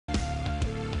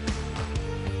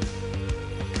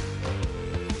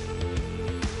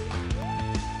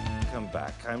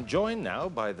back. I'm joined now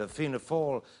by the Fianna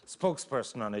Fáil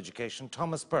spokesperson on education,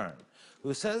 Thomas Byrne,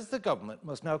 who says the government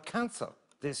must now cancel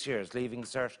this year's Leaving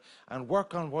Cert and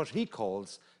work on what he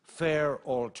calls fair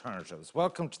alternatives.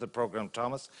 Welcome to the programme,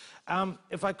 Thomas.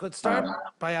 If I could start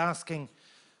by asking,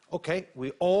 OK,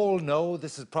 we all know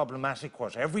this is problematic,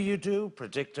 whatever you do,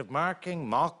 predictive marking,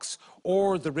 mocks,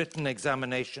 or the written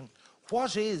examination.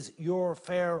 What is your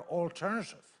fair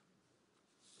alternative?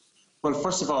 Well,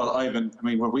 first of all, Ivan,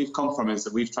 where we've come from is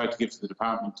that we've tried to give to the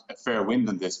department a fair wind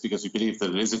on this because we believe that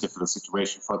it is a difficult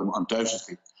situation for them,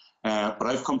 undoubtedly. But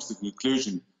I've come to the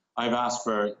conclusion, I've asked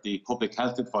for the public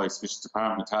health advice which the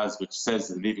department has, which says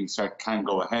that the Leaving Cert can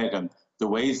go ahead and the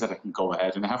ways that it can go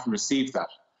ahead, and I haven't received that.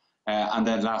 And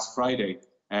then last Friday,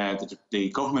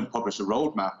 the government published a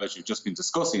roadmap, as you've just been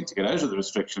discussing, to get out of the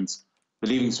restrictions. The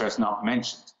Leaving Cert is not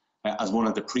mentioned as one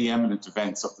of the preeminent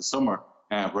events of the summer,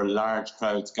 where large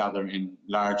crowds gather in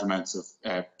large amounts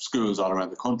of schools all around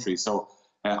the country. So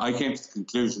I came to the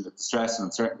conclusion that the stress and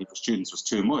uncertainty for students was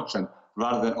too much, and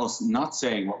rather than us not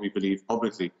saying what we believe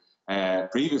publicly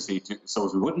previously, so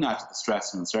as we wouldn't add to the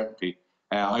stress and uncertainty,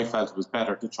 I felt it was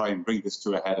better to try and bring this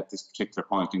to a head at this particular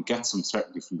point and get some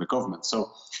certainty from the government.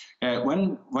 So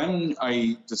when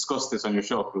I discussed this on your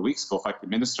show a couple of weeks ago, in fact, the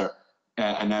Minister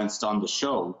announced on the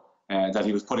show that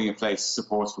he was putting in place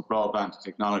supports for broadband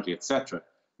technology, etc.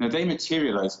 Now, they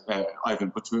materialise,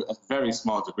 Ivan, but to a very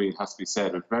small degree, it has to be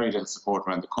said, with very little support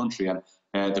around the country, and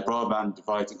the broadband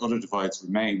divides and other divides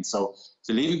remain. So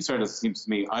the Leaving Cert, as it seems to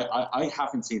me, I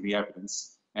haven't seen the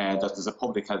evidence that there's a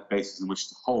public health basis in which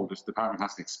to hold it. The department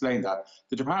has to explain that.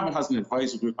 The department has an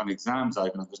advisory group on exams,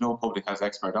 Ivan, and there's no public health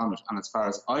expert on it. And as far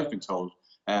as I've been told,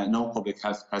 no public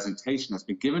health presentation has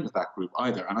been given to that group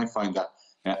either. And I find that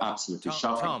absolutely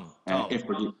shocking.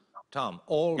 Tom,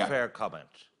 fair comment.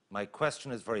 My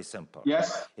question is very simple.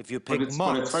 Yes, if you pick mocks,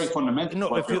 but it's very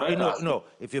fundamental.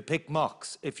 If you pick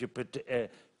mocks, if you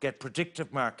get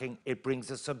predictive marking, it brings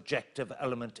a subjective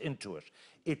element into it.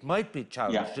 It might be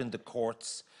challenged in the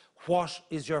courts. What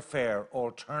is your fair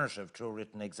alternative to a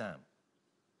written exam?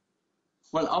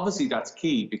 Well, obviously that's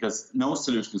key because no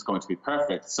solution is going to be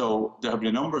perfect. So there have been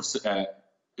a number of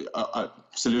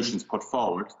solutions put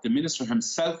forward. The Minister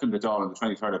himself in the Dáil on the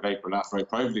 23rd of April, after I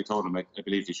privately told him I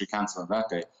believed he should cancel on that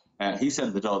day, he said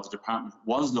in the Dáil the department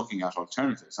was looking at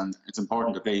alternatives, and it's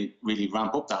important that they really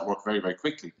ramp up that work very, very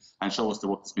quickly and show us the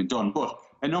work that's been done. But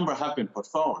a number have been put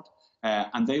forward,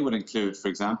 and they would include, for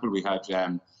example, we had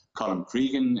Colin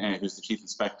Cregan, who's the Chief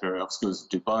Inspector of Schools of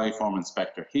Dubai, former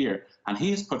inspector here, and he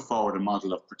has put forward a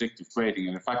model of predictive grading,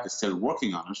 and in fact is still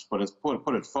working on it, but has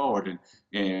put it forward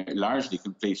in largely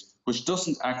complete, which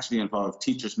doesn't actually involve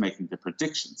teachers making the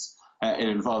predictions. It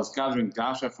involves gathering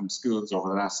data from schools over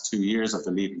the last 2 years of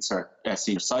the Leaving Cert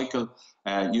senior cycle,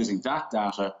 using that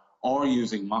data or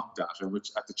using mock data,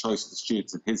 which at the choice of the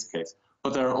students in his case.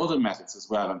 But there are other methods as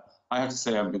well, and I have to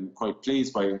say I've been quite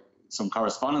pleased by some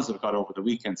correspondence that I've got over the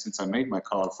weekend since I made my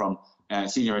call from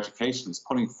senior educationists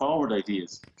putting forward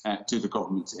ideas to the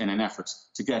government in an effort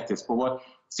to get this. But what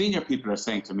senior people are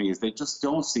saying to me is they just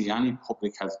don't see any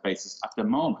public health basis at the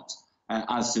moment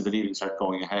as to the Leaving Cert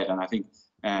going ahead. And I think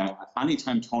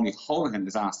anytime Tony Holohan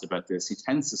is asked about this, he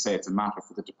tends to say it's a matter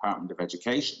for the Department of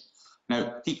Education.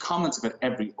 Now, he comments about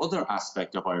every other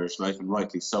aspect of Irish life, and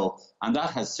rightly so, and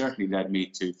that has certainly led me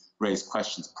to raise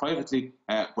questions privately,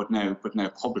 but now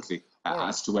publicly,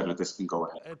 as to whether this can go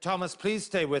ahead. Thomas, please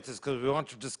stay with us because we want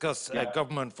to discuss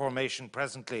government formation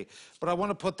presently. But I want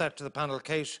to put that to the panel.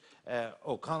 Kate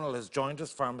O'Connell has joined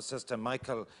us, pharmacist, and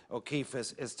Michael O'Keefe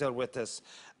is still with us.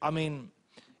 I mean,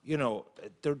 you know,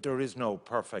 there is no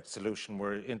perfect solution.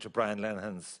 We're into Brian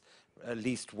Lenihan's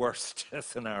least worst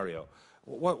scenario.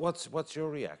 What's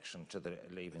your reaction to the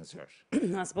Leaving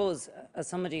Cert? I suppose, as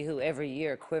somebody who every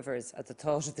year quivers at the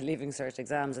thought of the Leaving Cert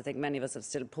exams, I think many of us have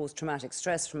still post-traumatic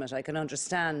stress from it. I can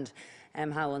understand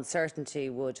how uncertainty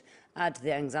would add to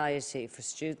the anxiety for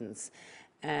students.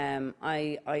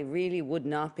 I really would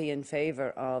not be in favour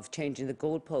of changing the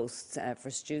goalposts for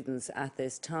students at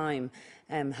this time,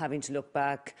 having to look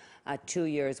back at 2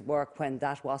 years' work when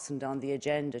that wasn't on the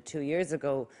agenda 2 years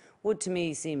ago would to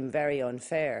me seem very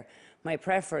unfair. My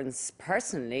preference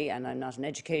personally, and I'm not an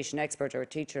education expert or a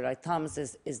teacher like Thomas,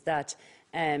 is that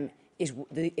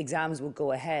the exams would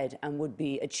go ahead and would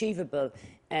be achievable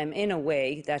in a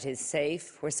way that is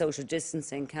safe, where social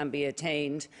distancing can be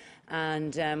attained,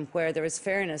 and where there is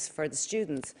fairness for the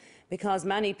students. Because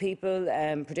many people,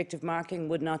 predictive marking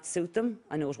would not suit them.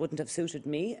 I know it wouldn't have suited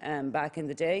me back in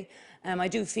the day. I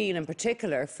do feel in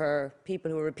particular for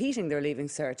people who are repeating their Leaving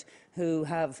Cert, who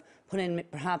have put in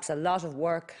perhaps a lot of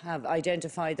work, have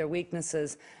identified their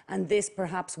weaknesses, and this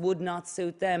perhaps would not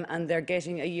suit them, and they're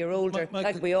getting a year older,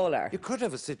 like we all are. You could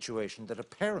have a situation that a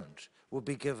parent would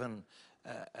be given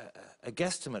a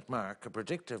guesstimate mark, a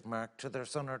predictive mark to their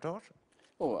son or daughter.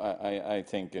 Oh, I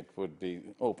think it would be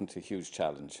open to huge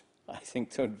challenge. I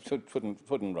think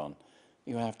wouldn't run.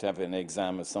 You have to have an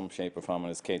exam of some shape or form,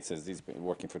 and as Kate says, these been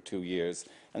working for 2 years,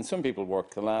 and some people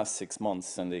work the last 6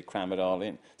 months and they cram it all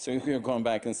in. So if you're going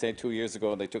back and say 2 years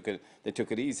ago they took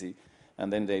it easy,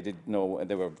 and then they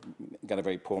got a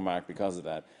very poor mark because of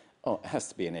that. Oh, it has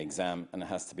to be an exam, and it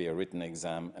has to be a written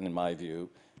exam, and in my view,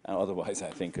 otherwise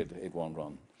I think it won't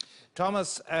run.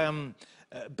 Thomas,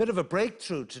 a bit of a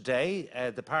breakthrough today.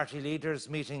 The party leaders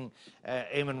meeting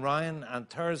Eamon Ryan, and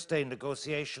Thursday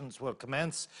negotiations will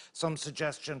commence. Some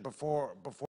suggestion before